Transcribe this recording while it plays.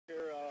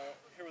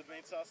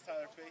Maine South's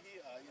Tyler Fahey.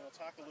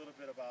 Talk a little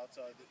bit about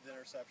the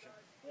interception,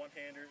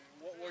 one-hander.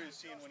 What were you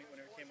seeing when it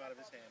came out of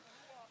his hand?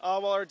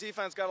 Well, our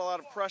defense got a lot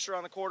of pressure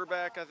on the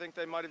quarterback. I think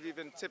they might have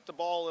even tipped the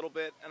ball a little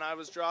bit, and I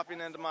was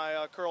dropping into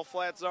my curl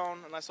flat zone,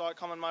 and I saw it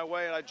coming my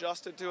way, and I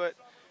adjusted to it,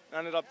 and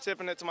ended up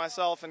tipping it to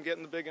myself and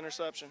getting the big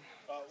interception.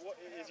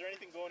 Is there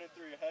anything going in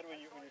through your head when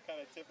you're kind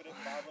of tipping it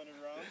and bobbling it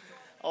around?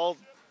 Oh,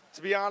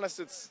 to be honest,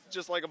 it's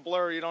just like a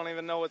blur. You don't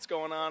even know what's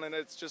going on, and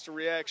it's just a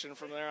reaction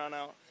from there on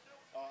out.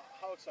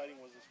 How exciting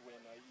was this win?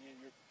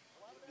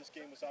 This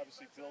game was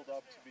obviously built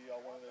up to be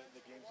one of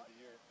the games of the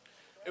year.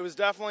 It was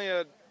definitely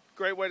a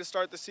great way to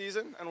start the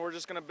season, and we're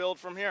just going to build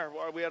from here.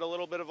 We had a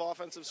little bit of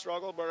offensive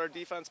struggle, but our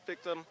defense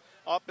picked them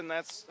up, and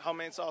that's how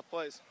Maine South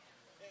plays.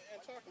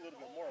 And talk a little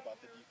bit more about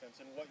the defense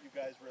and what you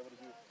guys were able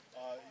to do.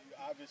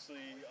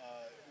 Obviously,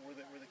 were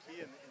the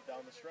key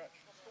down the stretch.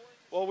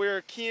 Well, we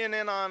were keying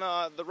in on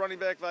the running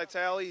back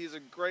Vitale. He's a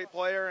great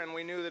player, and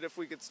we knew that if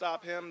we could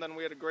stop him, then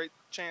we had a great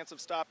chance of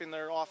stopping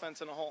their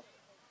offense in a whole.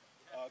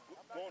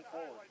 Going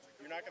forward,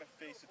 you're not going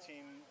to face a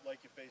team like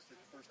you faced the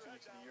first 2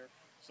 weeks of the year,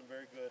 some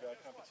very good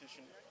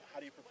competition. How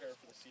do you prepare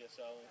for the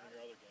CSL and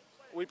your other games?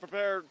 We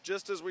prepare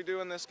just as we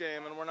do in this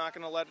game, and we're not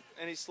going to let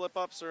any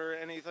slip-ups or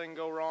anything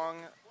go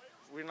wrong.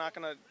 We're not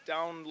going to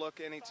down-look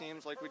any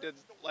teams like we did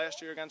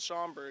last year against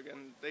Schaumburg,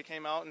 and they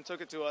came out and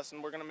took it to us,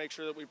 and we're going to make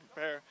sure that we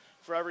prepare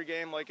for every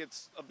game like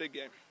it's a big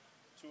game.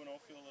 2-0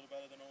 feel a little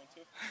better than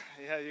 0-2?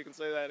 Yeah, you can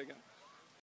say that again.